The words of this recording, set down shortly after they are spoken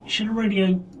Should a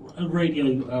radio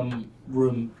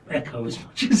room echo as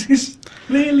much as this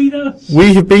clearly does?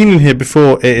 We have been in here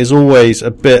before. It is always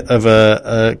a bit of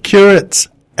a curate's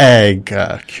egg.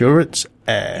 Curate's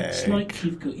egg. It's like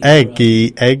you've got your,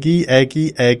 eggy,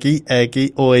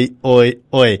 oi.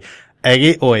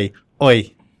 Eggy, oi.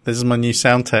 This is my new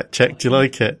sound check. Do you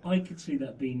like it? I could see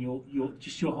that being your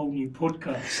whole new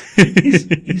podcast.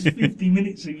 It's 50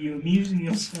 minutes of you amusing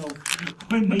yourself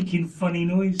by making funny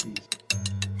noises.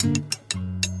 I'm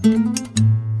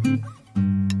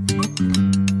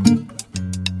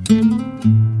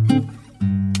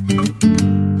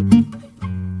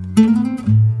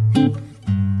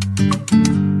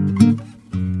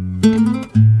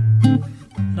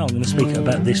going to speak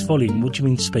about this volume. What do you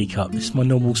mean speak up? This is my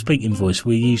normal speaking voice.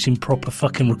 We're using proper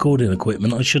fucking recording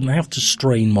equipment. I shouldn't have to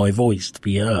strain my voice to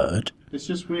be heard. It's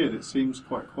just weird. It seems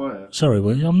quite quiet. Sorry,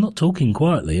 well, I'm not talking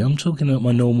quietly. I'm talking at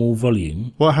my normal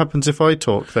volume. What happens if I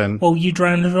talk then? Well, you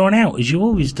drown everyone out, as you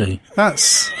always do.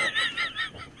 That's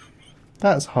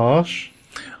harsh.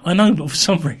 I know, but for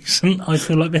some reason, I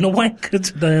feel like being a wanker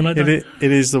today, and I don't... It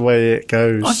is the way it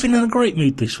goes. I've been in a great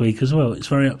mood this week as well. It's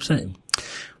very upsetting.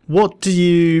 What do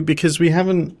you... Because we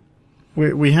haven't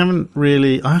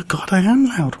really... Oh, God, I am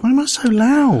loud. Why am I so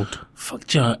loud? Fuck,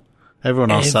 Joe.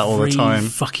 Everyone asks that all the time. Every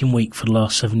fucking week for the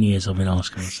last 7 years I've been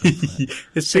asking myself that.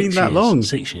 It's been that long.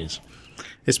 6 years.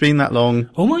 It's been that long.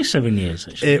 Almost 7 years,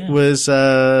 actually. It was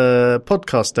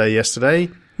Podcast Day yesterday.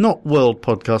 Not World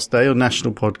Podcast Day or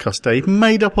National Podcast Day.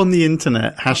 Made up on the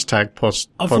internet. Hashtag Podcast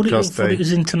Day. I thought it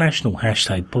was International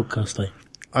Hashtag Podcast Day.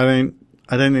 I don't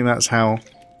think that's how...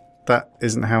 That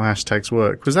isn't how hashtags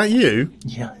work. Was that you?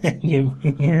 Yeah.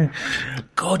 Yeah.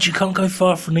 God, you can't go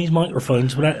far from these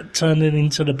microphones without turning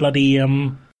into the bloody,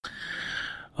 oh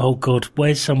God,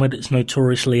 where's somewhere that's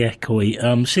notoriously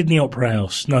echoey? Sydney Opera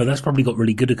House. No, that's probably got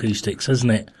really good acoustics,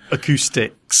 hasn't it?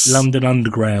 Acoustics. London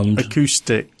Underground.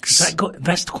 Acoustics.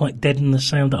 That's quite dead in the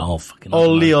sound. Oh, fucking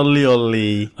Ollie, ollie,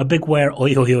 ollie. A big where,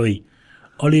 oi, oi, oi.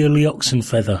 Ollie, ollie, oxen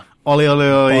feather. Ollie, ollie,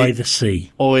 oi. By the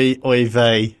sea. Oi, oi,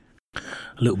 they.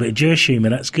 A little bit of Jewish humour,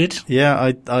 that's good.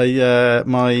 Yeah,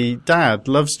 my dad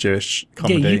loves Jewish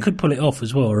comedy. Yeah, you could pull it off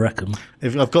as well, I reckon.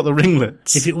 If I've got the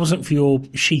ringlets. If it wasn't for your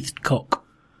sheathed cock.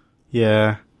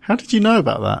 Yeah. How did you know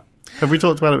about that? Have we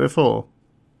talked about it before?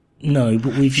 No,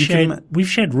 but we've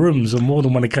shared rooms on more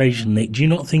than one occasion, Nick. Do you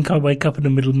not think I wake up in the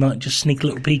middle of the night and just sneak a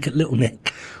little peek at little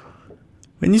Nick?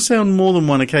 When you say on more than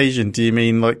one occasion, do you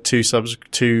mean like two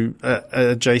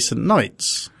adjacent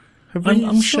nights? Have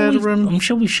we shared a room? I'm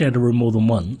sure we've shared a room more than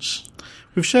once.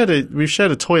 We've shared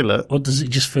a toilet. Or does it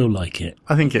just feel like it?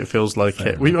 I think it feels like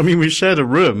it. We've shared a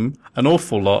room an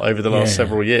awful lot over the last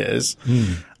several years.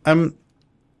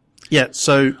 Yeah,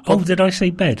 so... Oh, did I say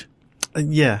bed?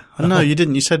 Yeah. No, you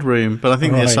didn't. You said room, but I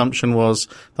think the assumption was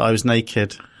that I was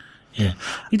naked. Yeah.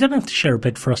 You don't have to share a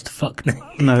bed for us to fuck, Nick.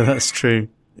 No, that's true.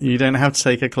 You don't have to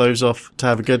take your clothes off to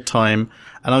have a good time.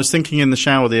 And I was thinking in the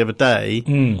shower the other day,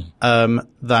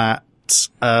 that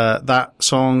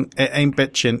song, It Ain't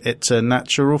Bitchin', It's a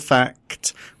Natural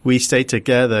Fact. We stay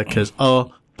together 'cause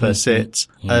opposites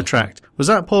attract. Was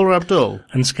that Paula Abdul?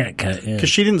 And Scat Cat, yeah. 'Cause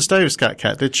she didn't stay with Scat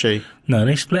Cat, did she? No,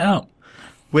 they split up.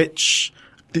 Which,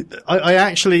 I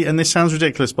actually, and this sounds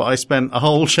ridiculous, but I spent a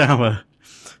whole shower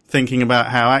thinking about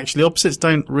how actually opposites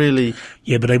don't really...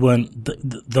 Yeah, but they weren't,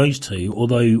 those two,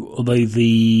 although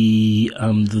the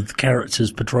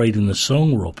characters portrayed in the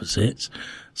song were opposites,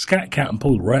 Scat Cat and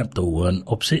Paula Abdul weren't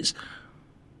opposites.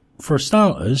 For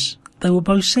starters, they were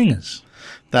both singers.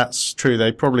 That's true.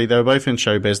 They were both in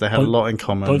showbiz. They had a lot in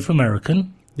common. Both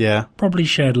American. Yeah. Probably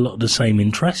shared a lot of the same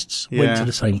interests. Yeah. Went to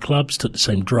the same clubs, took the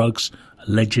same drugs.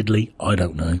 Allegedly. I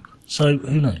don't know. So,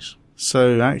 who knows?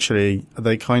 So, actually,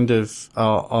 they kind of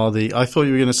are the... I thought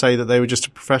you were going to say that they were just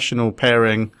a professional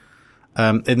pairing,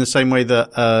 in the same way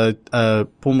that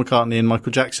Paul McCartney and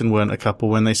Michael Jackson weren't a couple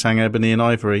when they sang Ebony and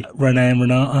Ivory. Renee and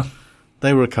Renata.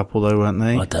 They were a couple, though, weren't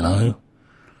they? I don't know.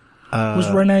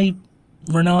 Was Renee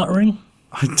Renata-ing?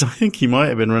 I think he might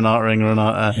have been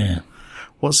Renata. Yeah.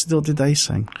 What did they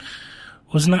sing?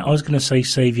 Wasn't that, I was going to say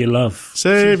Save Your Love.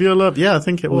 Save Your Love. Yeah, I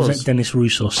think it was. Or was that Dennis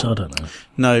Roussos? I don't know.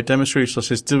 No, Dennis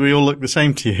Roussos is, do we all look the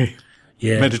same to you?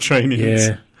 Yeah.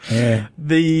 Mediterraneans. Yeah.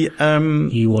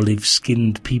 You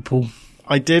olive-skinned people.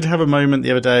 I did have a moment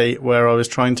the other day where I was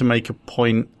trying to make a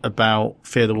point about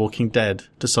Fear the Walking Dead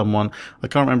to someone. I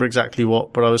can't remember exactly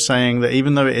what, but I was saying that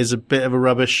even though it is a bit of a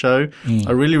rubbish show,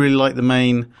 I really, really like the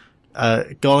main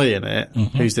guy in it,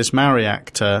 who's this Maori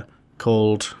actor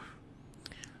called...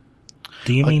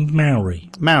 Do you mean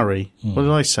Maori? Maori. What did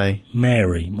I say?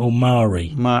 Mary or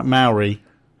Maori. Maori.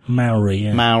 Maori,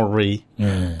 yeah. Maori.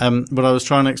 Yeah. But I was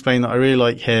trying to explain that I really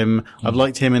like him. I've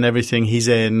liked him in everything he's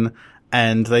in.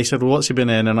 And they said, well, what's he been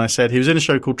in? And I said, he was in a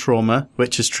show called Trauma,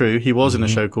 which is true. He was in a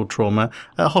show called Trauma,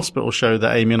 a hospital show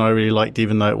that Amy and I really liked,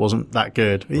 even though it wasn't that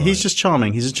good. Right. He's just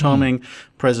charming. He's a charming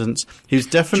presence. He was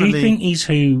definitely... Do you think he's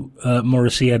who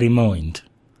Morrissey had in mind?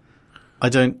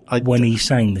 When he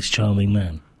sang This Charming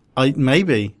Man?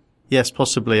 Maybe. Yes,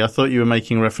 possibly. I thought you were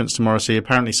making reference to Morrissey.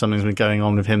 Apparently something's been going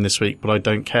on with him this week, but I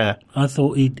don't care. I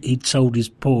thought he'd sold his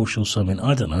Porsche or something.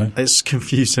 I don't know. It's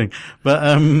confusing. But,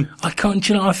 I can't,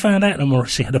 you know, I found out that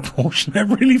Morrissey had a Porsche and that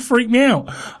really freaked me out.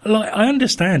 Like, I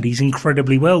understand he's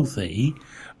incredibly wealthy,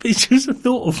 but it's just the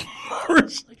thought of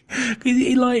Morrissey.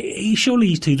 Surely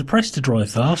he's too depressed to drive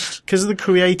fast. Because of the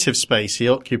creative space he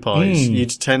occupies,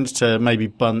 you'd tend to maybe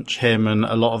bunch him and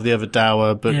a lot of the other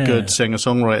dour but good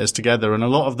singer-songwriters together, and a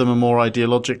lot of them are more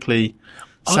ideologically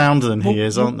sound than he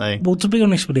is, aren't they? Well, to be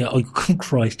honest with you,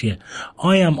 Christ, yeah.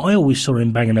 I always saw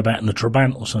him banging about in a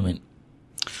Trabant or something.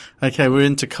 Okay, we're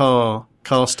into car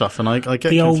stuff, and I get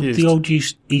confused. The old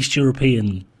East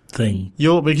European thing.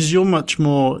 Because you're much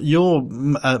more, your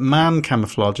man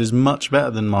camouflage is much better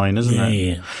than mine, isn't it?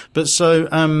 Yeah. But so,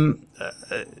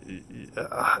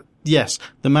 yes,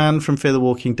 the man from Fear the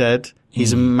Walking Dead,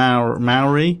 he's a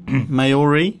Maori.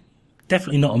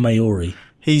 Definitely not a Maori.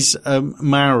 He's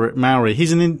Maori.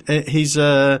 He's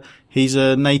a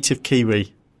native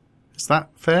Kiwi. Is that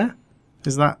fair?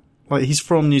 Is that like he's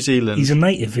from New Zealand? He's a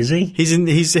native, is he?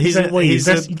 That's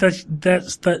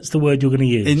the word you're going to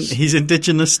use. He's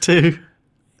indigenous to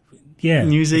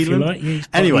New Zealand. If you like. He's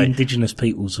anyway, indigenous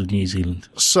peoples of New Zealand.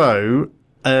 So,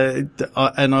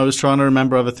 and I was trying to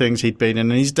remember other things he'd been in,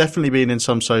 and he's definitely been in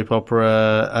some soap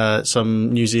opera,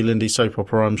 some New Zealandy soap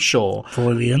opera, I'm sure.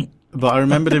 Brilliant. But I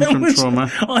remembered him from Trauma.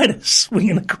 I had a swing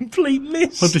and a complete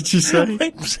miss. What did you say?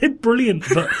 I said brilliant,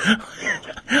 but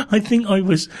I think I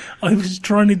was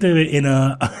trying to do it in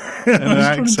an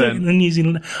accent. In New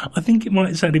Zealand. I think it might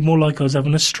have sounded more like I was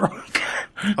having a stroke.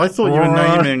 I thought you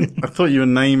were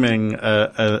naming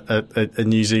a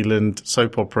New Zealand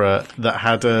soap opera that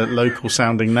had a local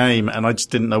sounding name, and I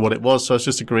just didn't know what it was, so I was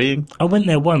just agreeing. I went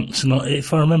there once, and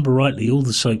if I remember rightly, all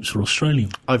the soaps were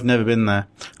Australian. I've never been there,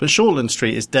 but Shortland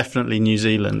Street is definitely New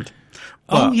Zealand.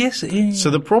 But, yes, it is. So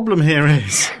the problem here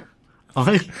is,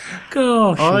 I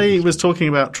was talking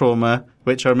about Trauma,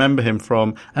 which I remember him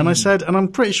from, and I said, and I'm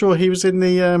pretty sure he was in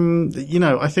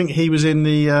the, I think he was in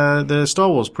the Star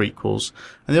Wars prequels.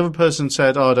 And the other person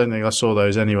said, I don't think I saw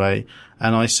those anyway.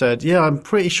 And I said, yeah, I'm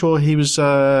pretty sure he was,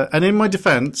 and in my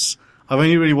defense, I've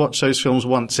only really watched those films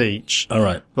once each. All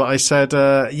right. But I said,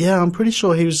 yeah, I'm pretty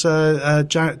sure he was,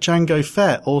 Jango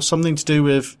Fett or something to do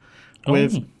with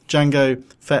Jango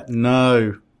Fett.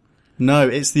 No,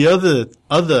 it's the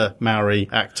other Maori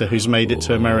actor who's made it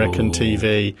to American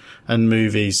TV and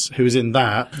movies, who was in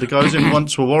that. The guys in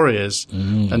Once Were Warriors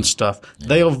and stuff. Yeah.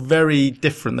 They are very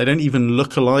different. They don't even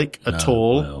look alike at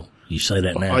all. Well, you say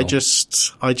that now. It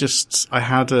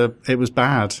was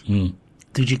bad. Mm.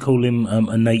 Did you call him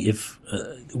a native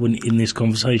when in this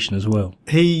conversation as well?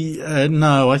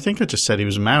 No, I think I just said he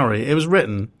was Maori. It was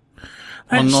written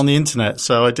on the internet,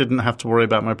 so I didn't have to worry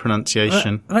about my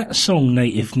pronunciation. That song,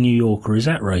 Native New Yorker, is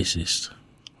that racist?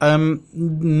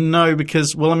 No,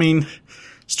 because, well, I mean,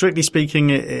 strictly speaking,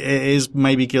 it is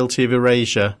maybe guilty of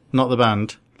erasure, not the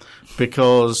band.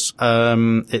 Because,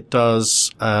 it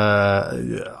does,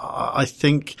 I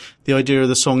think the idea of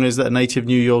the song is that a native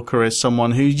New Yorker is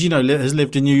someone who, has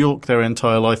lived in New York their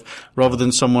entire life, rather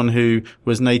than someone who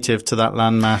was native to that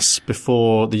landmass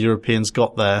before the Europeans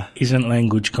got there. Isn't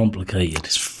language complicated?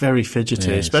 It's very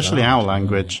fidgety, especially our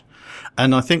language. Yeah.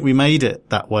 And I think we made it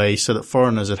that way so that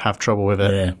foreigners would have trouble with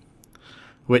it. Yeah.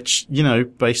 Which,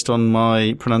 based on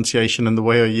my pronunciation and the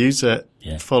way I use it,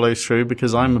 follows through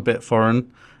because I'm a bit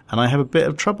foreign. And I have a bit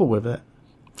of trouble with it.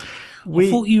 I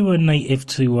thought you were native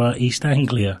to East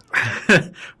Anglia.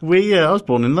 I was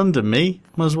born in London,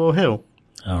 Muswell Hill.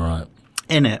 All right.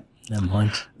 In it. Never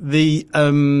mind.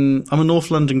 I'm a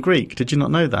North London Greek. Did you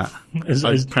not know that?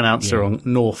 I pronounced it wrong.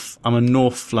 North. I'm a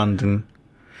North London.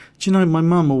 Do you know, my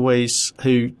mum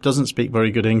who doesn't speak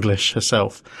very good English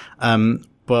herself,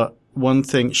 but one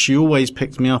thing, she always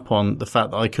picked me up on the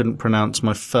fact that I couldn't pronounce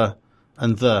my th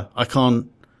and the.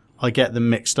 I get them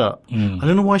mixed up. I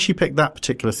don't know why she picked that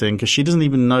particular thing, because she doesn't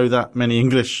even know that many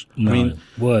English.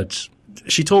 Words.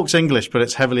 She talks English, but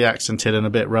it's heavily accented and a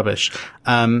bit rubbish.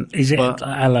 Is it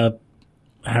a la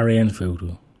Harry Enfield?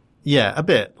 Or? Yeah, a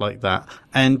bit like that.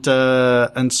 And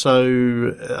so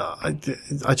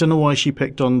I don't know why she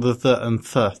picked on the and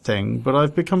th thing, but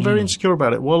I've become very insecure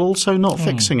about it while also not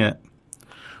fixing it.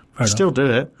 Still do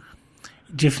it.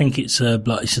 Do you think it's a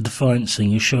defiance thing?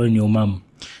 You're showing your mum.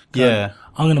 Yeah.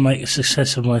 I'm going to make a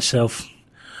success of myself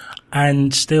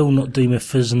and still not do my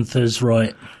fizz and thizz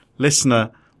right.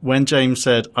 Listener, when James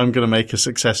said, I'm going to make a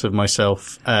success of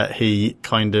myself, he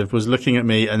kind of was looking at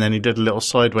me and then he did a little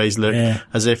sideways look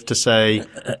as if to say,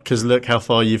 because look how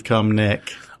far you've come,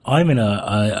 Nick. I'm in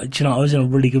I was in a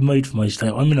really good mood for most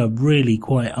days. I'm in a really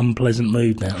quite unpleasant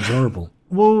mood now. It's horrible.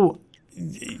 Well,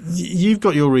 you've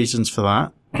got your reasons for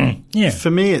that. Yeah. For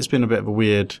me, it's been a bit of a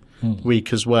weird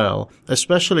week as well.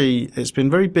 Especially, it's been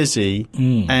very busy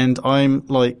and I'm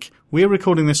like, we're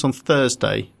recording this on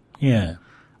Thursday. Yeah.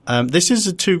 This is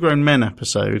a Two Grown Men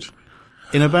episode.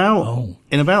 In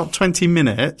about 20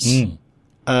 minutes,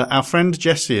 our friend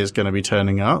Jessie is going to be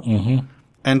turning up. Mm-hmm.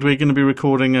 And we're going to be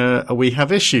recording a We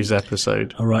Have Issues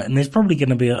episode. All right, and there's probably going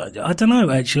to be I don't know,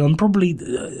 actually. I'm probably,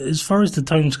 as far as the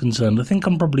tone's concerned, I think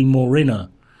I'm probably more in a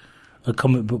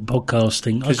comic book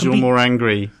podcasting. Because you're more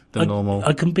angry than normal.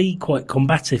 I can be quite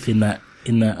combative in that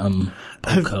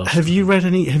podcast. Have you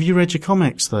read your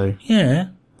comics, though? Yeah.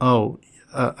 Oh,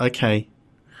 okay.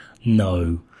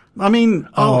 No. I mean...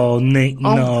 Nick,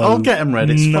 no. I'll get them read,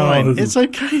 it's fine. It's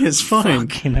okay, it's fine.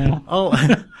 Fucking hell.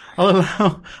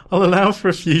 I'll allow for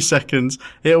a few seconds.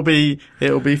 It'll be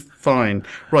fine.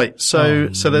 Right. So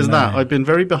there's that. I've been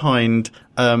very behind.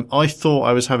 I thought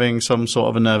I was having some sort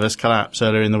of a nervous collapse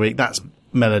earlier in the week. That's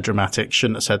melodramatic.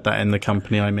 Shouldn't have said that in the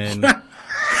company I'm in.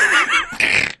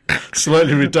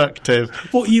 Slightly reductive.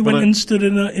 What, you went and stood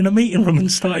in a meeting room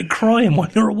and started crying while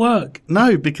you're at work?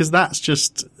 No, because that's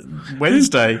just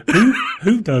Wednesday.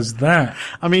 Who does that?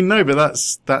 I mean, no, but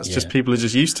that's just people are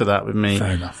just used to that with me.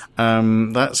 Fair enough.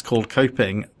 That's called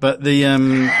coping. But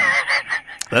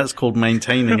that's called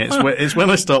maintaining. It's when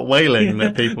I start wailing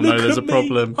that people know there's a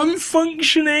problem. I'm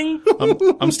functioning.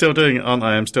 I'm still doing it, aren't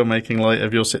I? I'm still making light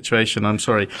of your situation. I'm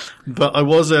sorry. But I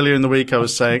was earlier in the week, I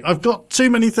was saying, I've got too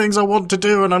many things I want to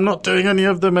do and I'm not doing any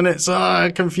of them and it's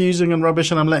confusing and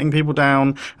rubbish and I'm letting people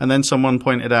down. And then someone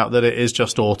pointed out that it is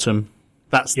just autumn.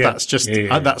 That's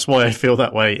why I feel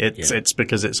that way. It's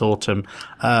because it's autumn.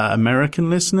 American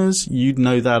listeners, you'd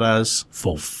know that as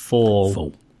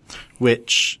fall.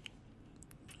 Which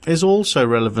is also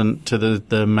relevant to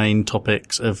the main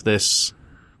topics of this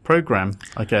program,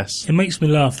 I guess. It makes me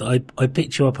laugh that I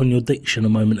picked you up on your diction a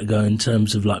moment ago in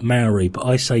terms of like Maori, but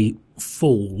I say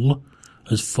fall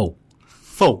as full.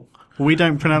 Full. We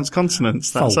don't pronounce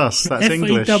consonants. That's full. Us. That's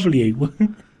English. F-A-W.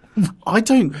 I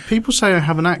don't. People say I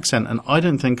have an accent, and I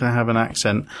don't think I have an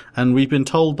accent. And we've been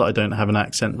told that I don't have an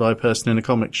accent by a person in a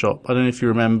comic shop. I don't know if you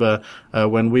remember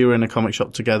when we were in a comic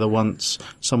shop together once.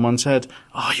 Someone said,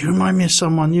 "Oh, you remind me of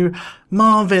someone. You,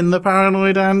 Marvin, the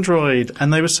paranoid android."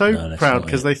 And they were so proud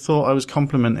because they thought I was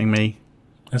complimenting me.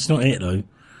 That's not it, though.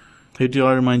 Who do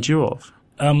I remind you of?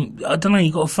 I don't know.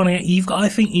 You got a funny. I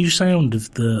think you sound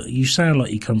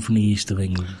like you come from the east of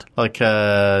England, like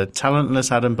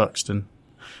talentless Adam Buxton.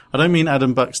 I don't mean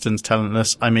Adam Buxton's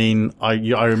talentless. I mean, I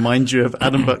remind you of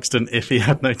Adam Buxton if he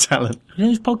had no talent. You know,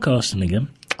 he's podcasting again.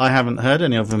 I haven't heard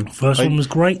any of them. First one was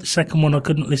great. The second one I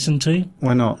couldn't listen to.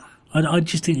 Why not? I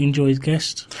just didn't enjoy his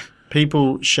guests.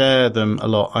 People share them a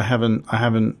lot. I haven't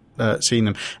seen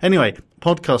them. Anyway,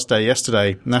 podcast day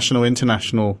yesterday, National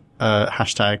International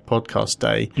hashtag podcast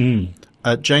day.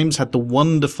 James had the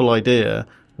wonderful idea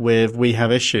with We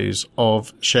Have Issues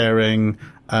of sharing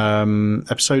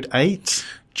episode 8.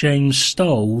 James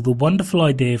stole the wonderful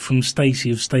idea from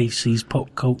Stacey of Stacey's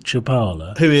Pop Culture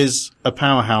Parlour, who is a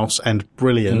powerhouse and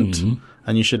brilliant.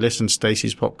 And you should listen to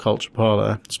Stacey's Pop Culture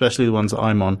Parlour, especially the ones that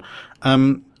I'm on.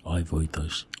 I avoid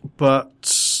those.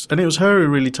 And it was her who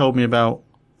really told me about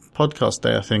Podcast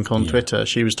Day, I think, on Twitter.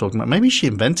 She was talking about, maybe she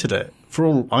invented it, for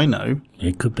all I know.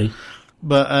 It could be.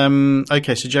 But,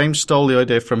 okay, so James stole the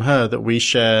idea from her that we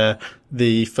share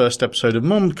the first episode of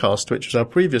Momcast, which was our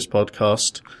previous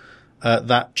podcast,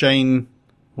 that Jane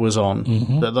was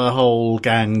on, that the whole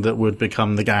gang that would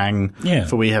become the gang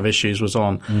for We Have Issues was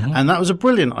on. And that was a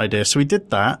brilliant idea. So we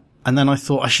did that. And then I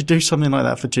thought I should do something like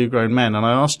that for Two Grown Men. And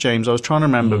I asked James, I was trying to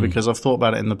remember because I've thought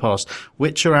about it in the past,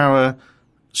 which are our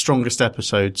strongest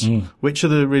episodes? Which are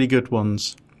the really good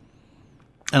ones?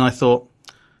 And I thought,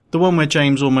 the one where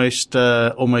James almost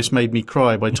made me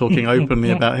cry by talking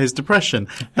openly about his depression.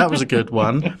 That was a good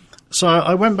one. So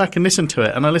I went back and listened to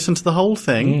it, and I listened to the whole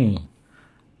thing.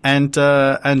 And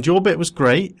your bit was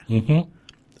great.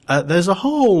 There's a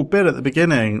whole bit at the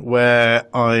beginning where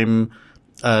I'm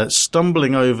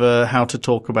stumbling over how to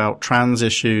talk about trans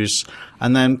issues,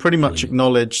 and then pretty much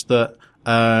acknowledge that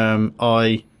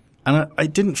I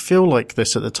didn't feel like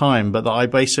this at the time, but that I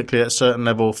basically at a certain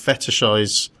level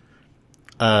fetishize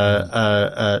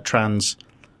trans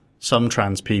some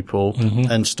trans people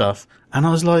and stuff. And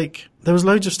I was like, there was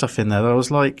loads of stuff in there that I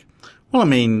was like, well, I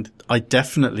mean, I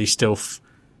definitely still,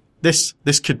 this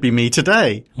could be me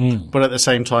today. But at the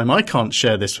same time, I can't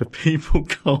share this with people,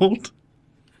 Cold.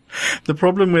 The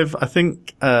problem with, I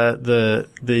think, So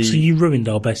you ruined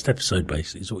our best episode,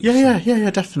 basically, is what you're saying.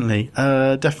 Yeah, definitely.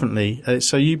 Definitely.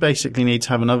 So you basically need to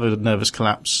have another nervous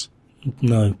collapse.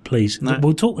 No, please. No.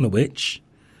 Well, talking of which,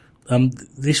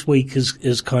 this week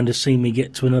has kind of seen me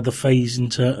get to another phase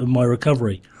into my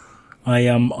recovery.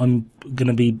 I'm going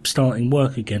to be starting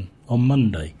work again on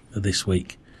Monday of this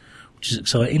week, which is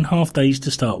exciting. Half days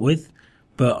to start with,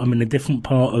 but I'm in a different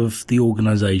part of the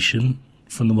organisation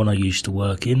from the one I used to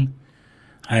work in,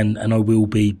 and I will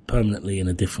be permanently in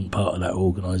a different part of that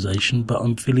organisation, but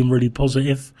I'm feeling really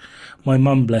positive. My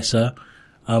mum, bless her,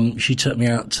 she took me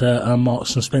out to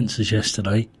Marks and Spencer's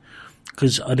yesterday,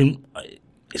 because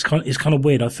it's kind of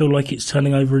weird. I feel like it's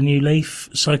turning over a new leaf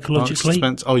psychologically.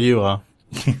 Oh, you are?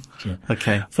 Yeah.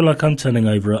 Okay. I feel like I'm turning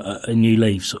over a new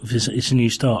leaf. Sort of, it's a new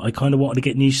start. I kind of wanted to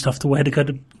get new stuff to wear to go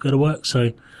to work,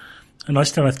 so... And I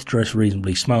still have to dress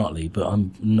reasonably smartly, but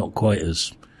I'm not quite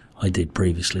as I did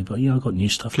previously. But yeah, I've got new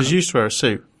stuff. Because you used to wear a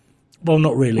suit. Well,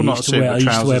 not really. Well, not I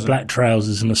used to wear black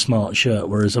trousers and a smart shirt,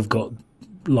 whereas I've got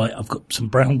some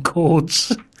brown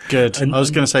cords. Good. I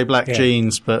was going to say black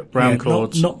jeans, but brown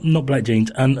cords. Not black jeans,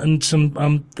 and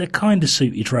some they're kind of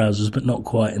suity trousers, but not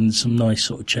quite, and some nice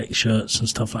sort of check shirts and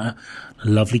stuff like that. A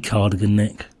lovely cardigan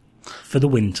neck for the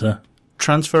winter.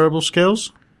 Transferable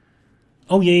skills?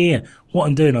 Oh, yeah. What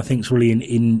I'm doing, I think, is really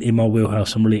in my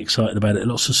wheelhouse. I'm really excited about it.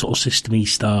 Lots of sort of system-y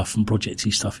stuff and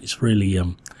project-y stuff. It's really,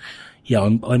 I'm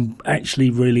actually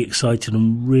really excited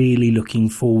and really looking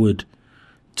forward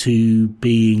to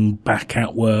being back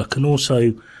at work and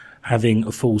also having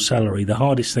a full salary. The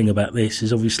hardest thing about this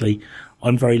is obviously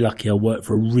I'm very lucky. I work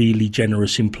for a really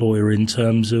generous employer in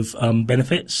terms of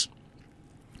benefits,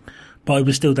 but I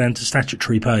was still down to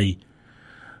statutory pay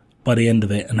by the end of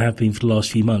it, and have been for the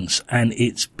last few months, and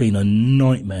it's been a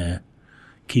nightmare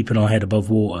keeping our head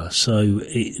above water. So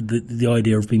the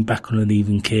idea of being back on an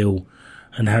even keel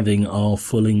and having our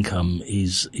full income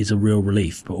is a real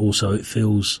relief, but also it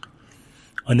feels,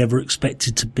 I never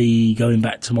expected to be going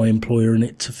back to my employer and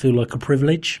it to feel like a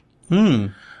privilege.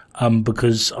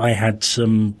 Because I had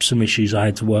some issues I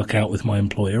had to work out with my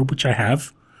employer, which I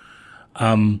have.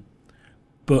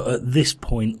 But at this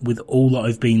point, with all that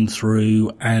I've been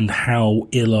through and how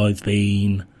ill I've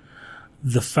been,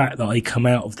 the fact that I come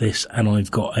out of this and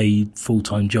I've got a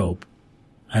full-time job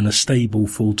and a stable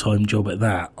full-time job at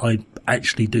that, I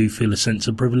actually do feel a sense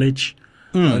of privilege.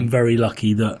 I'm very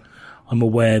lucky that I'm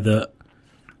aware that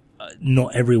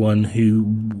not everyone who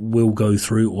will go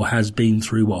through or has been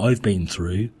through what I've been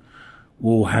through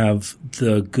will have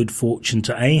the good fortune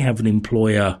to have an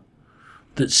employer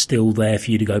that's still there for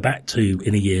you to go back to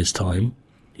in a year's time,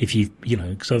 if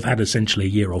because I've had essentially a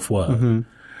year off work,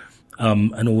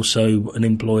 and also an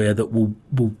employer that will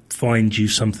find you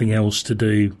something else to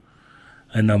do,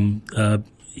 and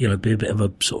be a bit of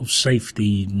a sort of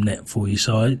safety net for you.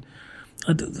 So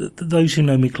those who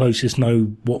know me closest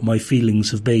know what my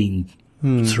feelings have been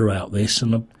throughout this,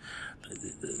 and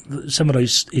some of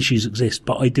those issues exist,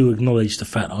 but I do acknowledge the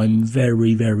fact I'm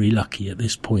very, very lucky at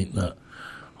this point that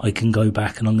I can go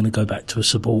back, and I'm going to go back to a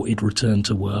supported return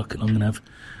to work, and I'm going to have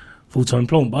full-time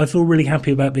employment. But I feel really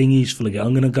happy about being useful again.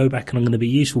 I'm going to go back and I'm going to be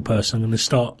a useful person. I'm going to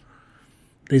start.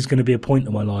 There's going to be a point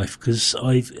in my life because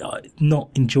I've not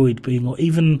enjoyed being off.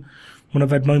 Even when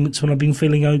I've had moments when I've been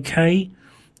feeling okay,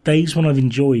 days when I've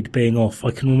enjoyed being off,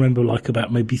 I can remember like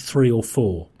about maybe 3 or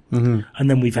 4. And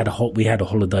then we had a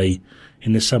holiday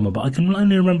in the summer, but I can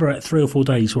only remember about 3 or 4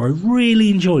 days where I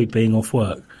really enjoyed being off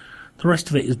work. The rest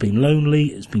of it has been lonely,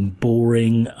 it's been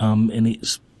boring, and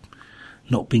it's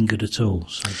not been good at all.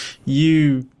 So.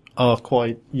 You're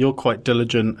quite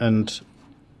diligent and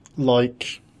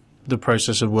like the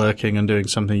process of working and doing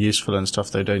something useful and stuff,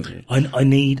 though, don't you? I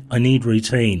need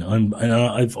routine.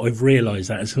 I've realised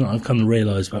that. It's something I've come to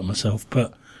realise about myself,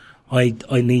 but I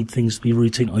need things to be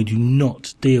routine. I do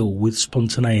not deal with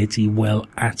spontaneity well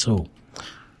at all.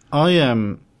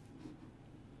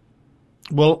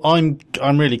 Well, I'm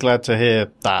really glad to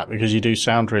hear that because you do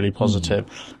sound really positive.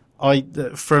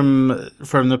 From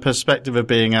the perspective of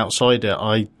being outside it,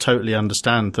 I totally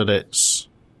understand that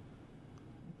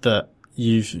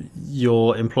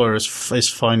your employer is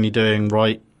finally doing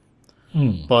right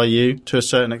by you to a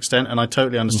certain extent, and I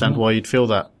totally understand why you'd feel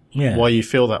that. Yeah. Why you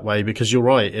feel that way, because you're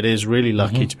right. It is really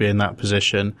lucky to be in that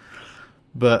position,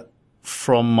 but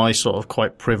from my sort of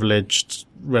quite privileged,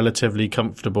 relatively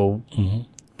comfortable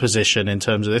position in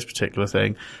terms of this particular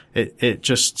thing, it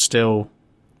just still,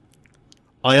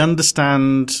 I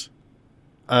understand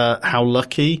how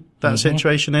lucky that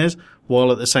situation is,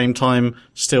 while at the same time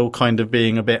still kind of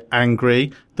being a bit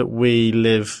angry that we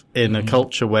live in a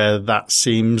culture where that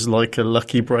seems like a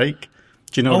lucky break.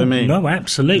 Do you know what I mean? No,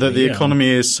 absolutely. That the economy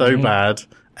is so bad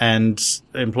and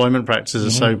employment practices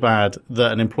are so bad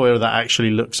that an employer that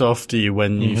actually looks after you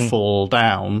when you fall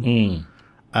down,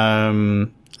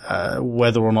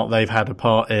 whether or not they've had a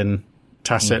part in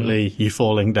tacitly you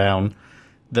falling down,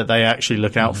 that they actually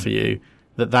look out for you,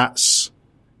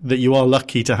 that you are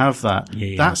lucky to have that.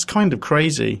 That's kind of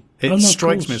crazy. It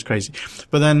strikes me as crazy.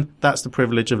 But then that's the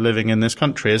privilege of living in this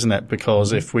country, isn't it?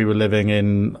 Because if we were living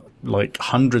in like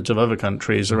hundreds of other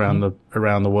countries around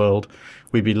the world,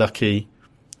 we'd be lucky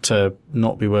to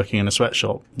not be working in a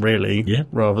sweatshop, really,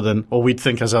 rather than, or we'd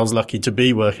think ourselves lucky to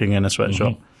be working in a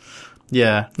sweatshop.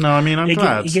 Yeah. No, I mean, I'm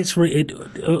glad. It gets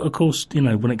of course, you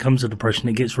know, when it comes to depression,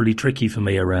 it gets really tricky for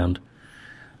me around.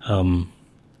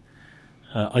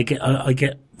 I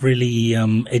get really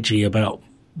edgy about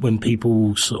when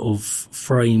people sort of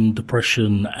frame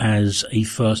depression as a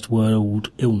first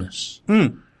world illness,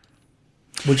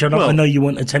 which I know you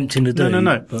weren't attempting to do.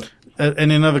 No. But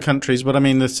and in other countries, but I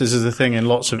mean, this is the thing in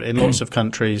lots of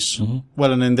countries.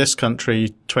 Well, and in this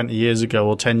country, 20 years ago,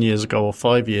 or 10 years ago, or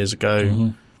 5 years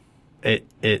ago,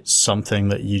 it's something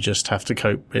that you just have to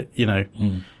cope with. You know,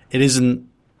 it isn't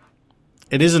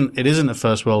a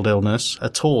first world illness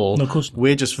at all. No, of course not.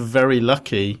 We're just very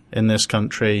lucky in this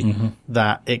country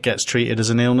that it gets treated as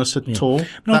an illness at all.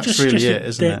 No, That's really it,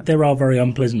 isn't it? There are very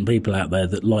unpleasant people out there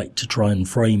that like to try and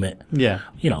frame it. Yeah.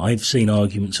 You know, I've seen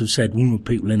arguments have said,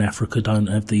 people in Africa don't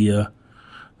have the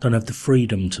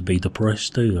freedom to be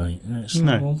depressed, do they?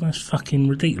 No. Well, that's fucking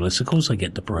ridiculous. Of course they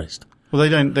get depressed. Well,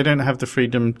 they don't have the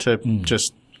freedom to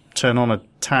just turn on a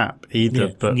tap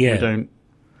either, but they don't,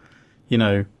 you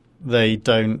know, they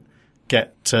don't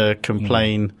get to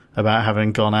complain about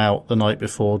having gone out the night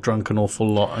before, drunk an awful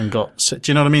lot and got sick.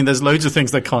 Do you know what I mean? There's loads of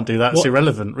things they can't do. That's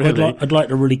irrelevant, really. I'd like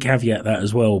to really caveat that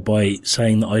as well by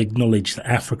saying that I acknowledge that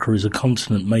Africa is a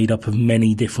continent made up of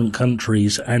many different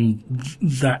countries, and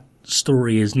that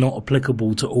story is not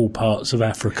applicable to all parts of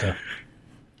Africa.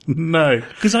 No.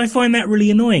 Because I find that really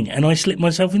annoying, and I slip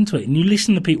myself into it. And you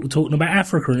listen to people talking about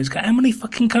Africa, and it's got, how many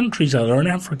fucking countries are there in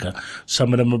Africa?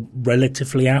 Some of them are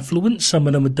relatively affluent, some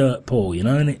of them are dirt poor, you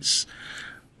know, and it's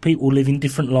people living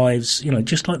different lives, you know,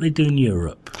 just like they do in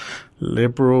Europe.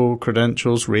 Liberal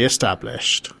credentials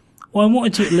re-established. Well, I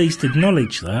wanted to at least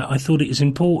acknowledge that. I thought it was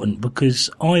important because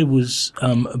I was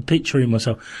picturing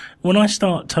myself. When I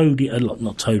start when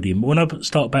I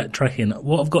start backtracking,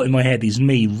 what I've got in my head is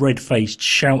me, red-faced,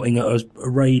 shouting at a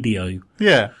radio.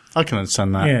 Yeah, I can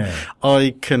understand that. Yeah.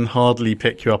 I can hardly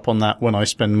pick you up on that when I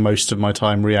spend most of my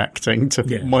time reacting to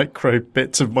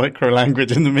bits of micro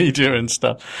language in the media and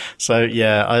stuff. So,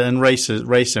 yeah, and race in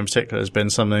particular has been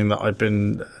something that I've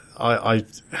been...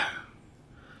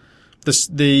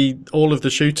 all of the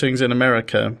shootings in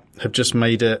America have just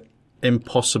made it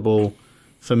impossible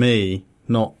for me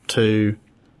not to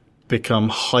become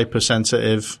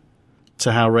hypersensitive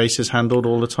to how race is handled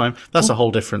all the time. That's a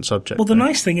whole different subject. Well, the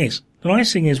nice thing is one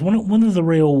of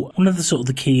the sort of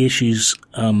the key issues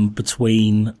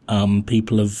between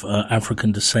people of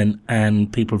African descent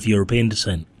and people of European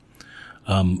descent,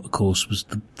 of course, was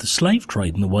the slave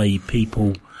trade and the way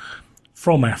people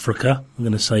from Africa, I'm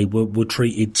going to say, were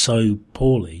treated so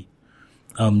poorly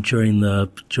during the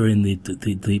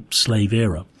slave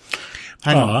era.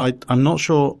 Hang on, I'm not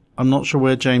sure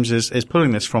where James is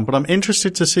pulling this from, but I'm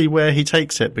interested to see where he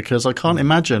takes it because I can't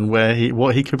imagine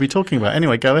what he could be talking about.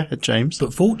 Anyway, go ahead, James.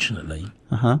 But fortunately,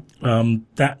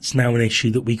 that's now an issue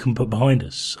that we can put behind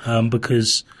us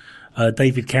because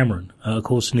David Cameron, of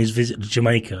course, in his visit to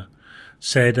Jamaica,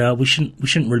 said we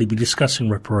shouldn't really be discussing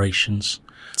reparations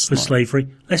for slavery.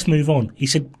 Let's move on. He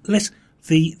said, the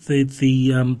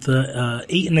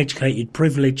Eton educated,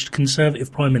 privileged,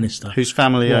 conservative Prime Minister. Whose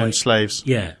family owned slaves.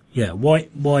 Yeah. White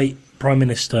Prime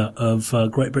Minister of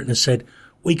Great Britain has said,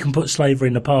 we can put slavery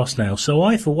in the past now. So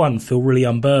I, for one, feel really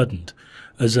unburdened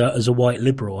as a white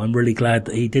liberal. I'm really glad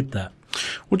that he did that.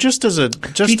 Well, do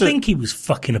you think he was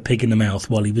fucking a pig in the mouth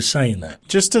while he was saying that?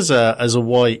 Just as a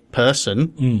white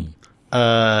person,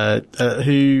 who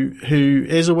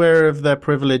is aware of their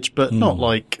privilege, but not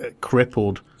like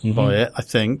crippled by it, I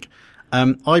think.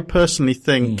 I personally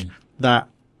think that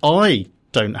I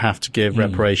don't have to give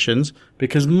reparations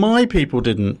because my people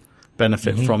didn't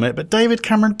benefit from it, but David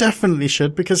Cameron definitely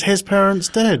should because his parents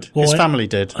did. Well, his family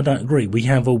did. I don't agree. We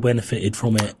have all benefited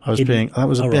from it. That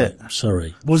was a bit. Right,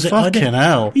 sorry. Was it? Fucking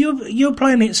hell. You're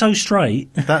playing it so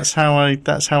straight. That's how I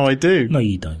do. No,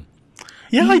 you don't.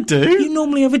 Yeah, I do. You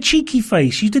normally have a cheeky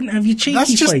face. You didn't have your cheeky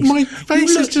face. That's just my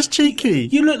face is just cheeky.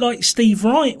 You look like Steve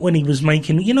Wright when he was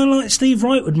making, like Steve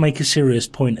Wright would make a serious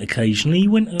point occasionally. He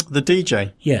went, the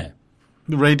DJ. Yeah.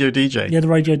 The radio DJ. Yeah, the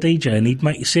radio DJ, and he'd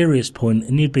make a serious point,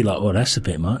 and you'd be like, "Oh, that's a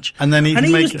bit much." And then he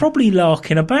was probably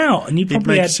larking about, and he'd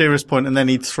make a serious point, and then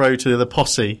he'd throw to the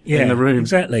posse in the room.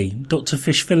 Exactly, Dr.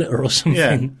 Fish Filleter or something.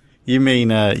 Yeah, you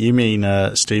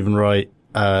mean Stephen Wright,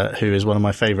 who is one of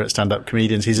my favourite stand-up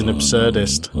comedians. He's an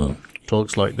absurdist.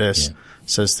 Talks like this,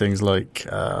 says things like,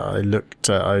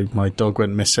 my dog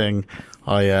went missing.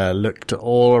 I looked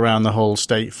all around the whole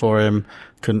state for him.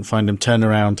 Couldn't find him. Turn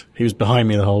around. He was behind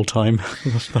me the whole time.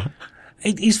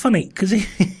 It's funny because do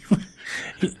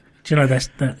you know that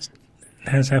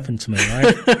has happened to me.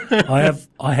 I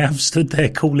have stood there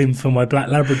calling for my black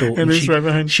Labrador,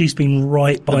 and she's been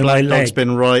right by my leg. The black dog's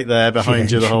been right there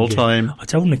behind you the whole time. I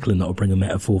told Nicola not to bring a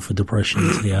metaphor for depression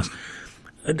into the house.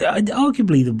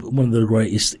 Arguably one of the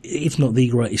greatest, if not the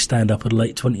greatest, stand-up of the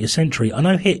late 20th century. I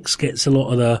know Hicks gets a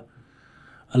lot of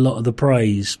the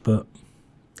praise, but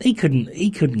he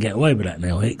couldn't get away with that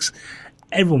now, Hicks.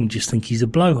 Everyone would just think he's a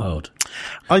blowhard.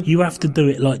 You have to do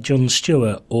it like Jon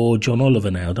Stewart or John Oliver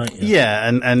now, don't you? Yeah,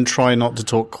 and try not to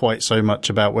talk quite so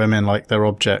much about women like they're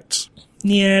objects.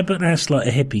 Yeah, but that's like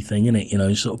a hippie thing, isn't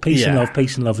it? Sort of peace and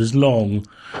love, as long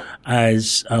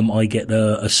as I get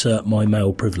to assert my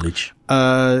male privilege.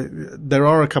 There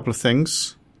are a couple of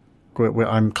things.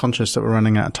 I'm conscious that we're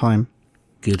running out of time.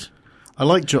 Good. I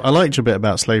liked your bit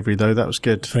about slavery, though. That was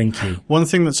good. Thank you. One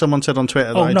thing that someone said on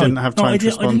Twitter that I didn't have time to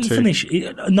respond to. I didn't finish.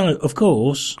 No, of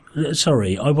course.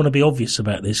 Sorry, I want to be obvious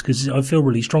about this because I feel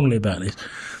really strongly about this.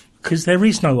 Because there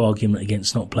is no argument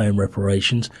against not paying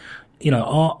reparations.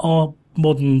 Our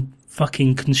modern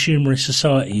fucking consumerist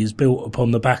society is built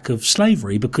upon the back of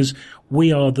slavery because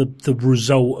we are the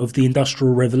result of the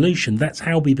Industrial Revolution. That's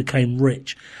how we became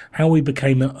rich, how we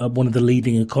became one of the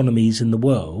leading economies in the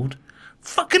world.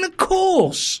 Fucking of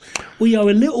course we owe a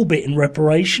little bit in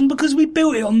reparation because we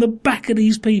built it on the back of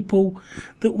these people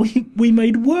that we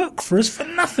made work for us for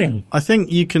nothing. I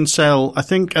think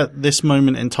at this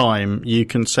moment in time you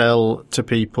can sell to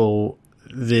people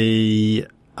the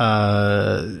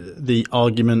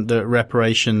argument that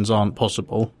reparations aren't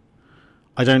possible.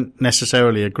 I don't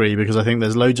necessarily agree because I think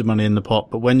there's loads of money in the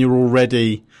pot, but when you're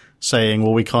already saying,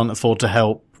 well, we can't afford to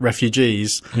help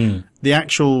refugees, the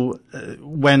actual,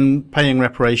 when paying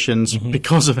reparations,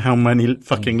 because of how many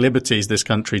fucking liberties this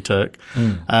country took,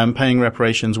 paying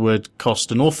reparations would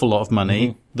cost an awful lot of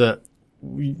money that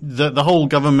the whole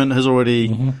government has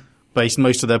already based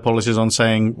most of their policies on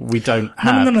saying we don't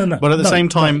have. No. But at the same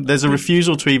time, there's a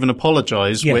refusal to even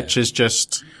apologise, which is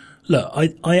just... Look,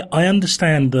 I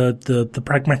understand the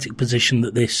pragmatic position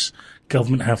that this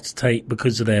government have to take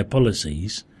because of their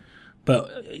policies, but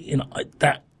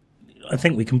I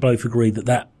think we can both agree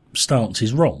that stance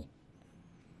is wrong.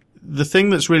 The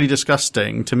thing that's really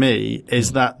disgusting to me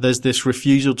is that there's this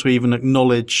refusal to even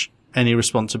acknowledge any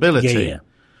responsibility. Yeah.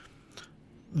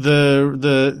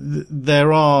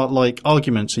 There are like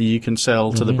arguments that you can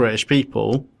sell to the British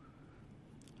people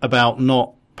about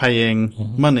not paying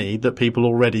money that people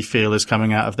already feel is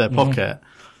coming out of their pocket.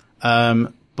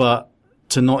 But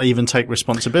to not even take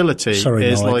responsibility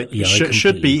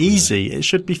should be easy. It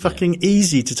should be fucking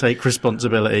easy to take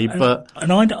responsibility.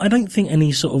 And I don't think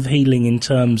any sort of healing in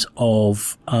terms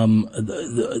of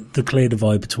the clear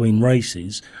divide between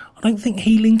races. I don't think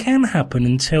healing can happen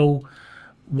until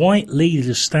white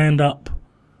leaders stand up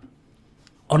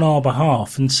on our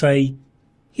behalf and say,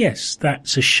 yes,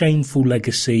 that's a shameful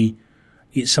legacy.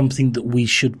 It's something that we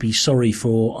should be sorry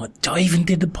for. I even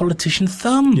did the politician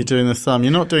thumb. You're doing the thumb.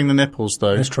 You're not doing the nipples,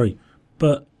 though. That's true.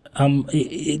 But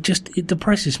it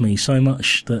depresses me so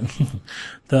much that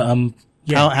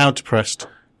How depressed?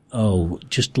 Oh,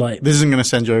 just like this isn't going to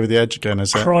send you over the edge again,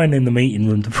 is it? Crying in the meeting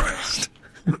room, depressed.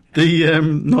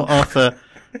 Not Arthur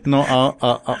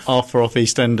off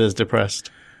EastEnders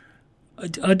depressed.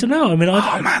 I don't know. I mean,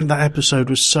 man, that episode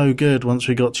was so good. Once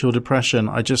we got to your depression,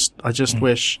 I just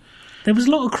wish. There was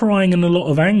a lot of crying and a lot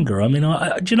of anger. I mean,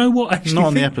 do you know what? Actually, not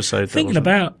on the episode. Thinking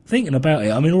about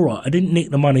it. I mean, all right, I didn't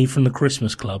nick the money from the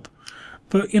Christmas club,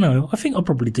 but I think I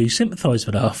probably do sympathise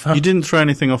with Arthur. You didn't throw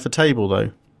anything off the table,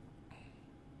 though.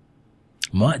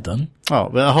 Might have done. Oh,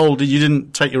 but you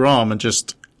didn't take your arm and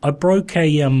just. I broke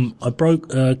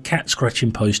a cat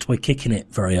scratching post by kicking it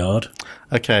very hard.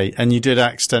 Okay, and you did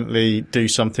accidentally do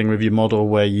something with your model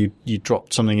where you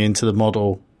dropped something into the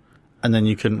model and then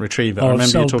you couldn't retrieve it. I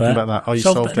remember you talking about that. Oh, you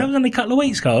solved it. That was only a couple of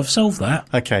weeks ago. I've solved that.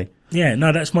 Okay. Yeah,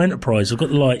 no, that's my Enterprise. I've got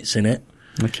the lights in it.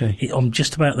 Okay. I'm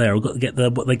just about there. I've got to get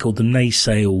what they call the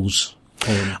naysales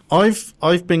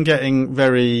I've been getting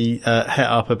very het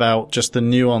up about just the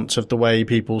nuance of the way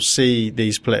people see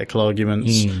these political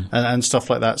arguments and stuff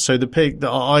like that. So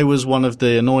I was one of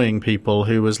the annoying people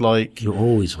who was like, you're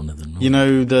always one of them. You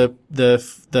know, the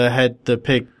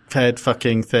pig head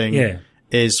fucking thing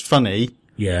is funny.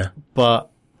 Yeah. But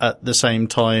at the same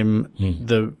time,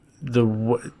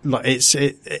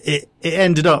 it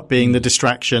ended up being the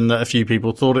distraction that a few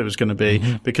people thought it was going to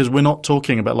be, because we're not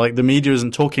talking about, like, the media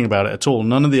isn't talking about it at all.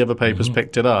 None of the other papers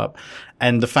picked it up.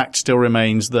 And the fact still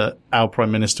remains that our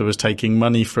Prime Minister was taking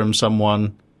money from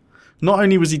someone. Not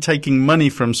only was he taking money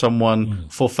from someone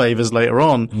for favours later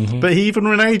on, but he even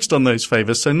reneged on those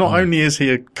favours. So not only is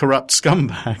he a corrupt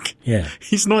scumbag,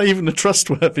 he's not even a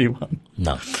trustworthy one.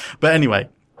 No. But anyway.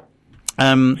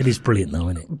 It is brilliant though,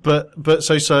 isn't it? But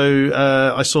so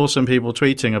I saw some people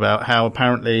tweeting about how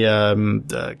apparently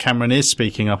Cameron is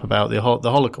speaking up about the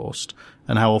Holocaust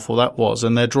and how awful that was,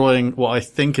 and they're drawing what I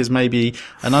think is maybe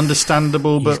an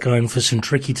understandable, He's but going for some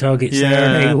tricky targets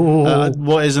there.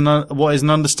 What is an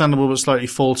understandable but slightly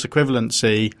false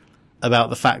equivalency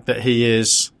about the fact that he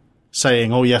is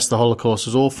saying, "Oh yes, the Holocaust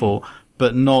was awful,"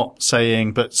 but not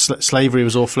saying, "But slavery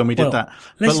was awful and we did that."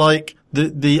 But like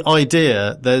the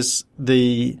idea, there's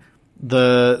the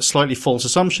slightly false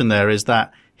assumption there is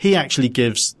that he actually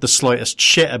gives the slightest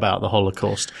shit about the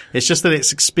Holocaust. It's just that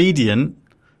it's expedient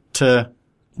to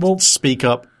speak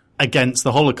up against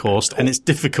the Holocaust, and it's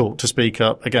difficult to speak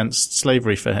up against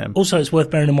slavery for him. Also, it's worth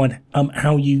bearing in mind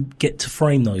how you get to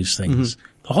frame those things.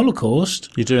 The Holocaust...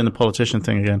 You're doing the politician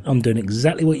thing again. I'm doing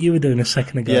exactly what you were doing a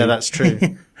second ago. Yeah, that's true.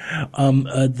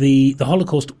 The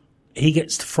Holocaust, he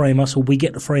gets to frame us, or we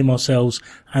get to frame ourselves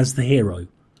as the hero,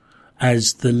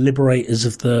 as the liberators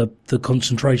of the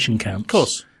concentration camps. Of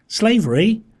course.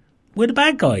 Slavery, we're the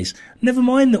bad guys. Never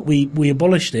mind that we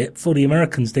abolished it before the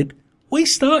Americans did. We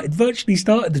virtually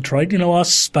started the trade,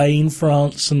 us, Spain,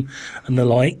 France, and the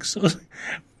likes.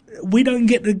 We don't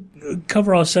get to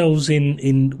cover ourselves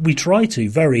we try to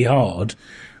very hard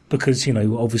because,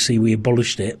 obviously we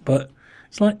abolished it, but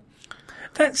it's like,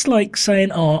 that's like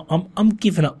saying, I'm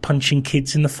giving up punching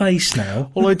kids in the face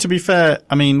now. Although, to be fair,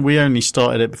 I mean, we only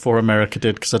started it before America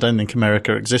did, because I don't think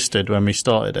America existed when we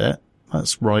started it.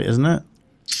 That's right, isn't it?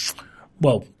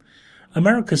 Well,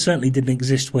 America certainly didn't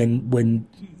exist when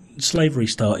slavery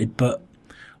started, but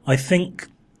I think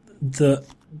that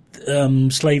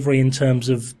slavery in terms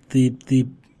of the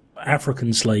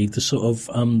African slave, the sort of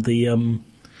the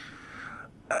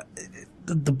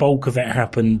bulk of it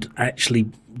happened actually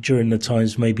during the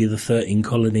times maybe the 13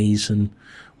 colonies, and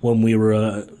when we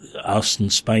were us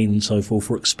and Spain and so forth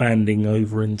were expanding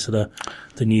over into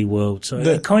the new world. So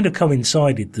it kind of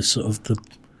coincided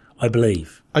I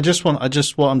believe. What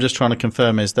I'm just trying to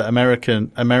confirm is that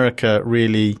America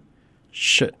really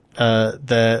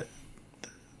they're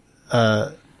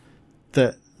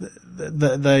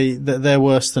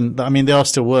worse than, I mean, they are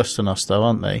still worse than us though,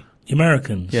 aren't they? The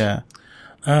Americans. Yeah.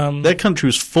 Their country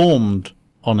was formed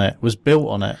on it, was built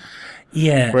on it.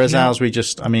 Yeah. Whereas ours,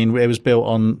 it was built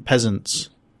on peasants.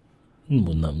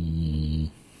 Well,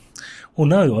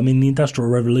 no. I mean, the Industrial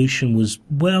Revolution was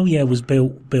built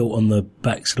on the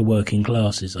backs of the working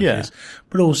classes, I guess.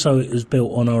 But also it was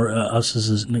built on us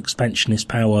as an expansionist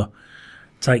power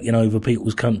taking over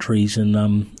people's countries and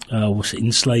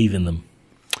enslaving them.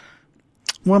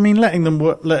 Well, I mean, letting them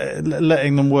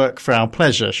work for our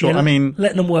pleasure. Sure. Yeah, I mean,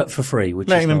 letting them work for free, which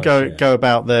letting is them nice, go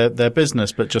about their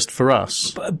business, but just for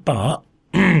us. But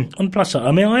on the plus side,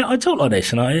 I mean, I talk like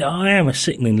this, and I am a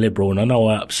sickening liberal, and I know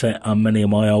I upset many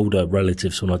of my older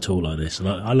relatives when I talk like this, and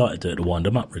I like to do it to wind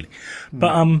them up, really.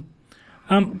 But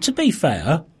to be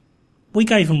fair, we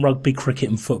gave them rugby, cricket,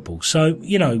 and football, so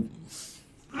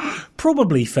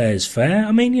probably fair's fair.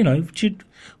 I mean,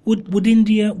 would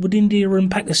India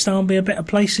and Pakistan be a better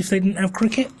place if they didn't have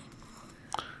cricket?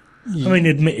 Yeah. I mean,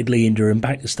 admittedly, India and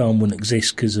Pakistan wouldn't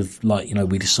exist because of,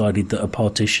 we decided that a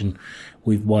partition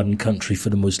with one country for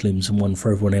the Muslims and one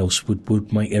for everyone else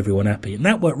would make everyone happy. And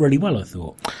that worked really well, I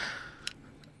thought.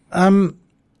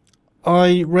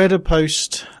 I read a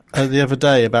post the other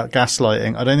day about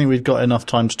gaslighting. I don't think we've got enough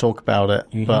time to talk about it,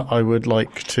 but I would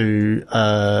like to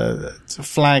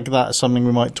flag that as something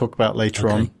we might talk about later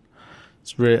on.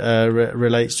 It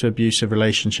relates to abusive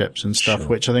relationships and stuff,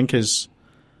 which I think is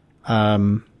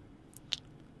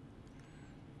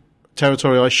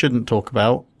territory I shouldn't talk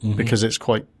about because it's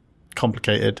quite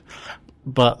complicated,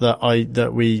 but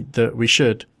that we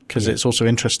should, because it's also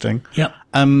interesting. Yeah.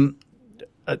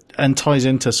 and ties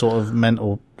into sort of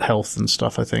mental health and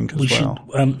stuff, I think, as well.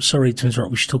 Sorry to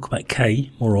interrupt. We should talk about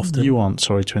Kay more often. You aren't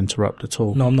sorry to interrupt at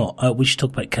all. No, I'm not. We should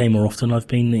talk about Kay more often. I've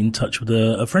been in touch with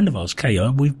a friend of ours, Kay.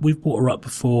 We've brought her up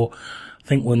before, I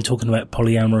think, when talking about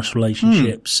polyamorous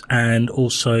relationships and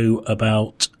also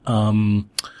about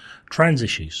trans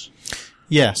issues.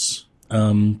 Yes.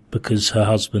 Because her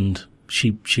husband,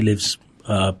 she lives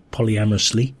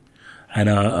polyamorously, and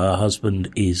her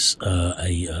husband is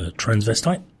a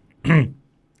transvestite.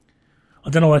 I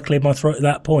don't know why I cleared my throat at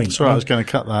that point. Sorry, I was going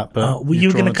to cut that, but you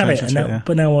were going to cut it,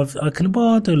 but now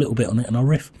I'll do a little bit on it and I'll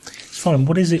riff. It's fine.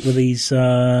 What is it with these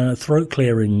throat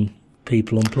clearing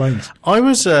people on planes? I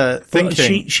was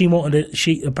thinking she wanted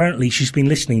it. Apparently she's been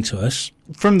listening to us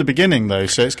from the beginning, though,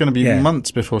 so it's going to be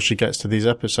months before she gets to these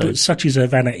episodes. But such is her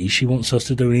vanity, she wants us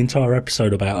to do an entire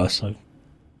episode about her. So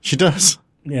she does,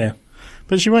 yeah.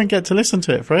 But she won't get to listen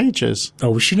to it for ages. Oh,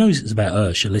 well, she knows it's about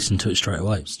her. She'll listen to it straight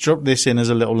away. Let's drop this in as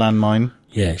a little landmine.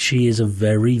 Yeah, she is a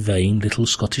very vain little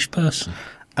Scottish person.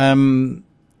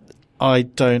 I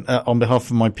don't, on behalf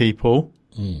of my people,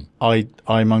 I'm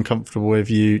uncomfortable with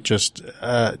you just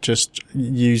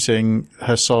using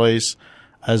her size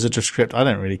as a descriptor. I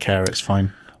don't really care. It's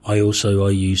fine. I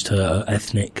used her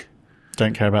ethnic.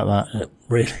 Don't care about that.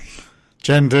 Really?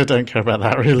 Gender, don't care about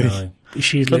that, really. No.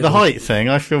 But the height thing,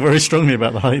 I feel very strongly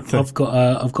about the height thing. I've got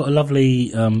a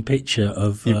lovely picture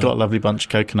of. You've got a lovely bunch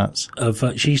of coconuts.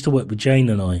 She used to work with Jane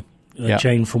and I.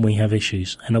 Jane from We Have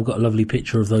Issues, and I've got a lovely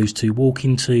picture of those two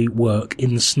walking to work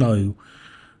in the snow,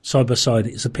 side by side.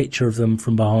 It's a picture of them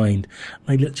from behind.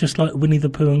 They look just like Winnie the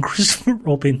Pooh and Christopher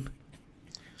Robin.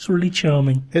 It's really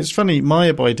charming. It's funny. My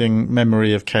abiding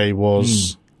memory of Kay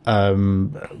was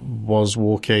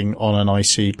walking on an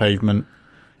icy pavement.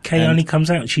 Kay only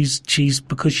comes out. She's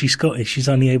because she's Scottish. She's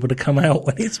only able to come out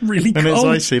when it's really cold. And it's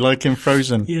icy, like in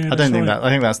Frozen. Yeah, I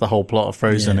think that's the whole plot of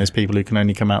Frozen is people who can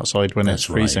only come outside when it's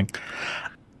freezing.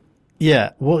 Right.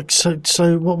 Yeah. What?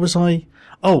 So what was I?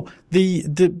 Oh,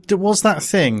 was that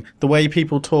thing, the way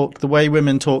people talk, the way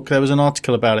women talk. There was an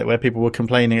article about it where people were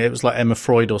complaining. It was like Emma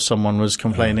Freud or someone was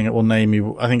complaining. Or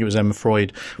I think it was Emma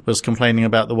Freud was complaining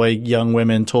about the way young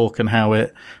women talk and how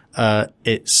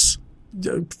it's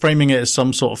framing it as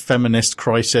some sort of feminist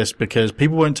crisis because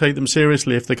people won't take them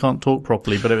seriously if they can't talk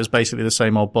properly, but it was basically the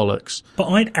same old bollocks. But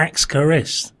I'd ask her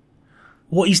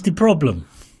what is the problem?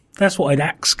 That's what I'd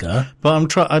ask her. But I'm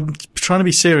trying to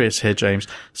be serious here, James.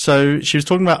 So she was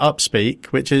talking about upspeak,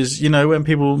 which is, when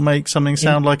people make something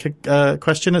sound like a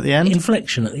question at the end.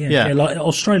 Inflection at the end. Yeah, like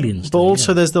Australians do. But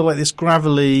also there's this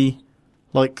gravelly,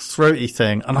 throaty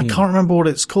thing, and I can't remember what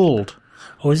it's called.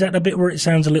 Oh, is that the bit where it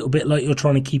sounds a little bit like you're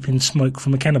trying to keep in smoke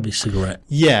from a cannabis cigarette?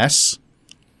 Yes.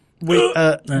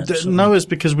 Noah's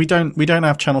because we don't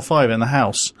have Channel 5 in the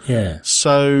house. Yeah.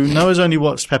 So Noah's only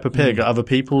watched Peppa Pig at other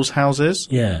people's houses.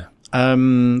 Yeah.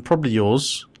 Probably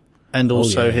yours and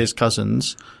also his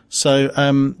cousins. So,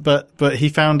 but he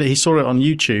found it, he saw it on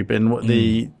YouTube in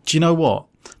do you know what?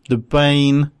 The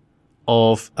bane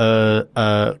of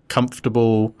a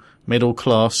comfortable middle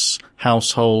class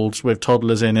households with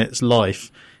toddlers in its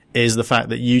life is the fact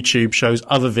that YouTube shows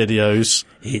other videos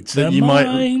that you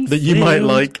might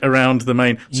like around the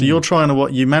main. So you're trying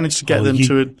to you manage to get them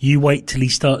to you wait till he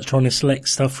starts trying to select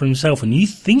stuff for himself, and you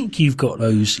think you've got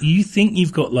those. You think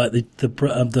you've got like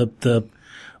the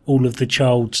all of the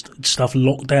child stuff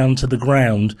locked down to the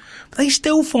ground. But they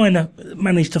still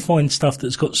manage to find stuff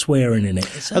that's got swearing in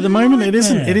it. At the moment, it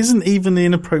isn't even the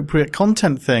inappropriate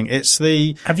content thing. It's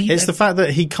the fact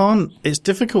that he can't. It's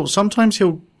difficult. Sometimes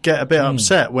he'll get a bit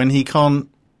upset when he can't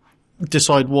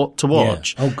decide what to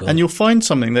watch. Yeah. Oh, God. And you'll find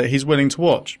something that he's willing to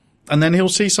watch. And then he'll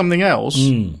see something else.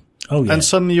 Oh, yeah. And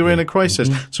suddenly you're in a crisis.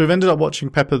 Mm-hmm. So we've ended up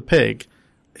watching Peppa Pig.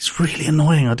 It's really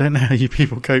annoying. I don't know how you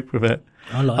people cope with it.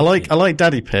 I like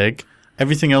Daddy Pig.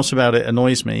 Everything else about it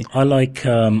annoys me. I like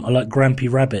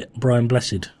Grampy Rabbit, Brian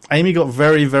Blessed. Amy got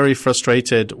very, very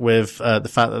frustrated with the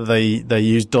fact that they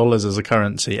use dollars as a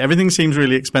currency. Everything seems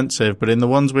really expensive, but in the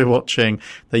ones we're watching,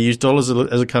 they use dollars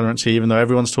as a currency, even though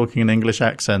everyone's talking in English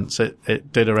accents.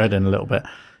 It did her head in a little bit.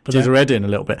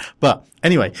 But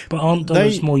anyway. But aren't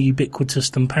dollars more ubiquitous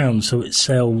than pounds, so it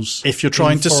sells... If you're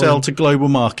trying to sell to global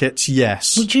markets,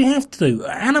 yes. What do you have to do?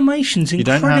 Animation's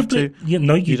incredibly... You don't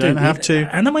have to. You don't have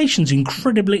to. Animation's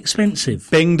incredibly expensive.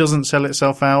 Bing doesn't sell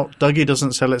itself out. Dougie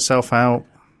doesn't sell itself out.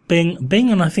 Bing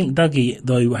and I think Dougie,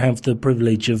 though, have the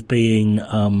privilege of being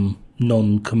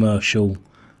non-commercial...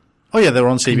 Oh yeah, they're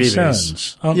on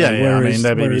CBeebies. Aren't they? Yeah, I mean,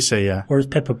 they're BBC, yeah. Whereas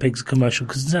Peppa Pig's a commercial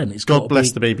concern. God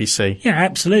bless the BBC. Yeah,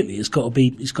 absolutely. It's got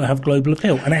to have global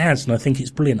appeal. And it has, and I think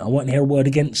it's brilliant. I won't hear a word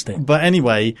against it. But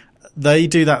anyway, they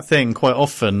do that thing quite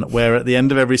often where at the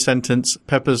end of every sentence,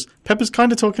 Pepper's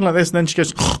kind of talking like this, and then she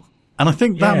goes, and I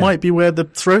think that might be where the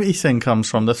throaty thing comes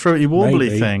from, the throaty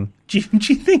warbly thing. Do you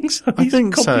think so? I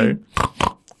think so.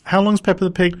 How long's Peppa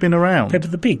the Pig been around? Peppa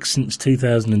the Pig since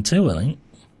 2002, I think.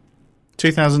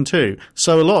 2002.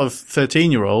 So a lot of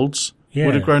 13-year-olds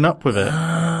would have grown up with it.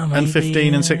 And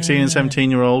 15 and 16 and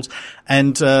 17-year-olds.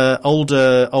 And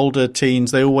older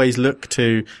teens, they always look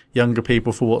to younger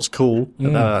people for what's cool.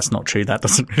 That's not true. That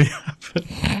doesn't really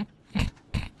happen.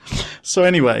 So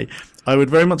anyway, I would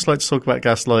very much like to talk about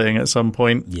gaslighting at some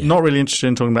point. Yeah. Not really interested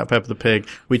in talking about Peppa the Pig.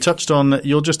 We touched on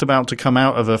you're just about to come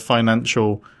out of a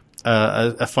financial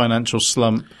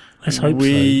slump. Let's hope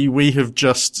we have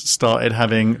just started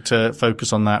having to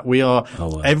focus on that. We are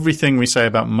everything we say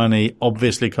about money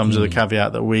obviously comes with a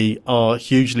caveat that we are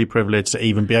hugely privileged to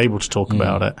even be able to talk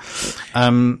about it.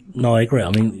 No, I agree. I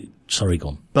mean, sorry, go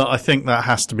on. But I think that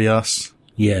has to be us.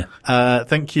 Yeah.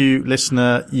 Thank you,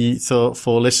 listener,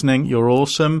 for listening. You're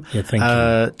awesome. Yeah, thank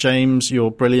you. James,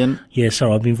 you're brilliant. Yeah,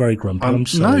 sorry, I've been very grumpy. I'm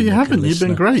sorry. No, you haven't. You've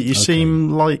been great. You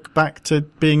seem like back to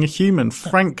being a human.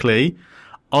 Frankly,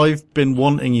 I've been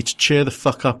wanting you to cheer the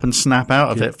fuck up and snap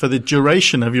out of it for the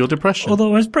duration of your depression. Although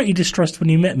I was pretty distressed when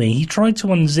you met me. He tried to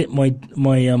unzip my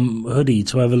hoodie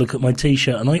to have a look at my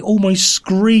t-shirt, and I almost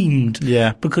screamed.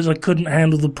 Yeah. Because I couldn't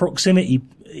handle the proximity.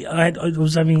 I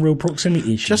was having real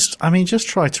proximity issues. Just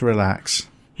try to relax.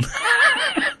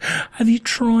 Have you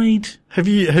tried? Have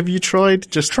you tried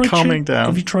calming down?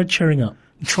 Have you tried cheering up?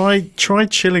 Try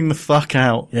chilling the fuck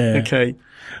out. Yeah. Okay.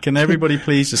 Can everybody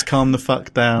please just calm the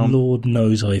fuck down? Lord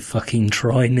knows I fucking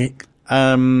try, Nick.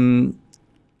 You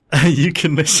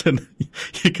can listen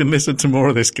to more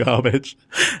of this garbage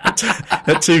at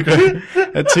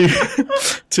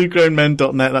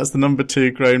twogrownmen.net. That's the number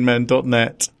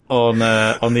 2grownmen.net on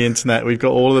the internet. We've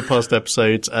got all of the past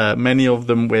episodes, many of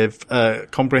them with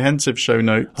comprehensive show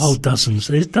notes. Oh, dozens.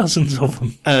 There's dozens of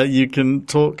them. You can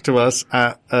talk to us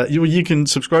at you can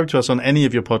subscribe to us on any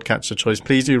of your podcatcher choice.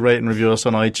 Please do rate and review us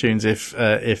on iTunes if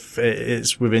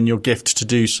it's within your gift to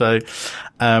do so.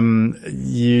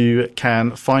 You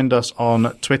can find us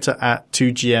on Twitter at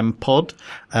 2GMPod.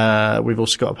 We've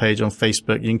also got a page on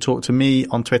Facebook. You can talk to me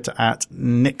on Twitter at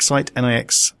Nixsight,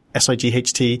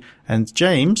 NIXSIGHT, and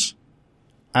James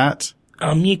at...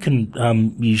 You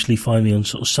can usually find me on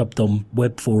sort of subdom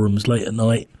web forums late at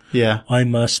night. Yeah.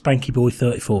 I'm Spanky Boy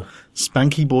 34.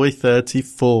 Spanky Boy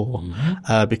 34.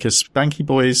 Mm-hmm. Because Spanky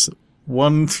Boys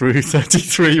 1 through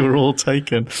 33 were all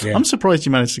taken. Yeah. I'm surprised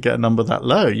you managed to get a number that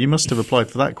low. You must have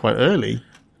applied for that quite early.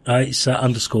 It's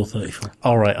underscore 34.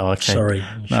 All right. Oh, okay. Sorry.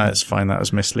 No, it's fine. That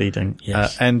was misleading.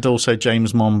 Yes. And also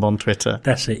James Momb on Twitter.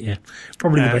 That's it. Yeah.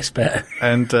 Probably the best bet.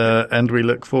 And we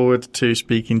look forward to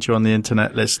speaking to you on the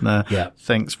internet, listener. Yeah.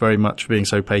 Thanks very much for being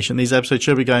so patient. These episodes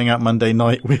should be going out Monday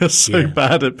night. We are so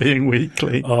bad at being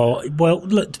weekly. Oh, well,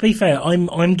 look, to be fair,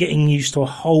 I'm getting used to a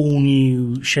whole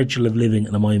new schedule of living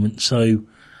at the moment. So,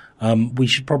 we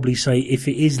should probably say if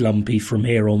it is lumpy from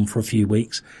here on for a few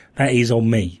weeks, that is on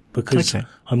me because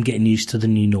I'm getting used to the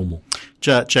new normal.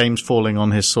 James falling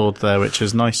on his sword there, which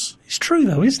is nice. It's true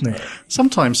though, isn't it?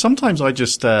 Sometimes I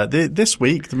just, this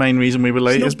week, the main reason we were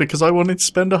late is because I wanted to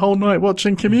spend a whole night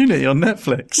watching Community on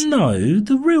Netflix. No,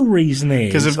 the real reason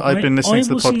is... Because I've been listening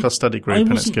to the podcast study group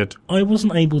and it's good. I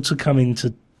wasn't able to come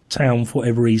into town for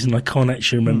whatever reason. I can't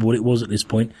actually remember what it was at this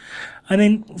point. And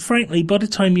then, frankly, by the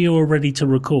time you were ready to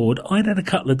record, I'd had a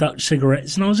couple of Dutch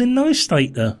cigarettes and I was in no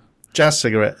state there. Jazz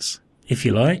cigarettes. If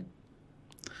you like.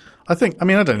 I don't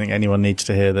think anyone needs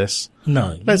to hear this.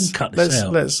 No, let's cut this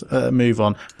out. Let's move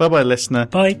on. Bye-bye, listener.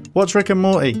 Bye. Watch Rick and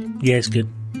Morty. Yeah, it's good.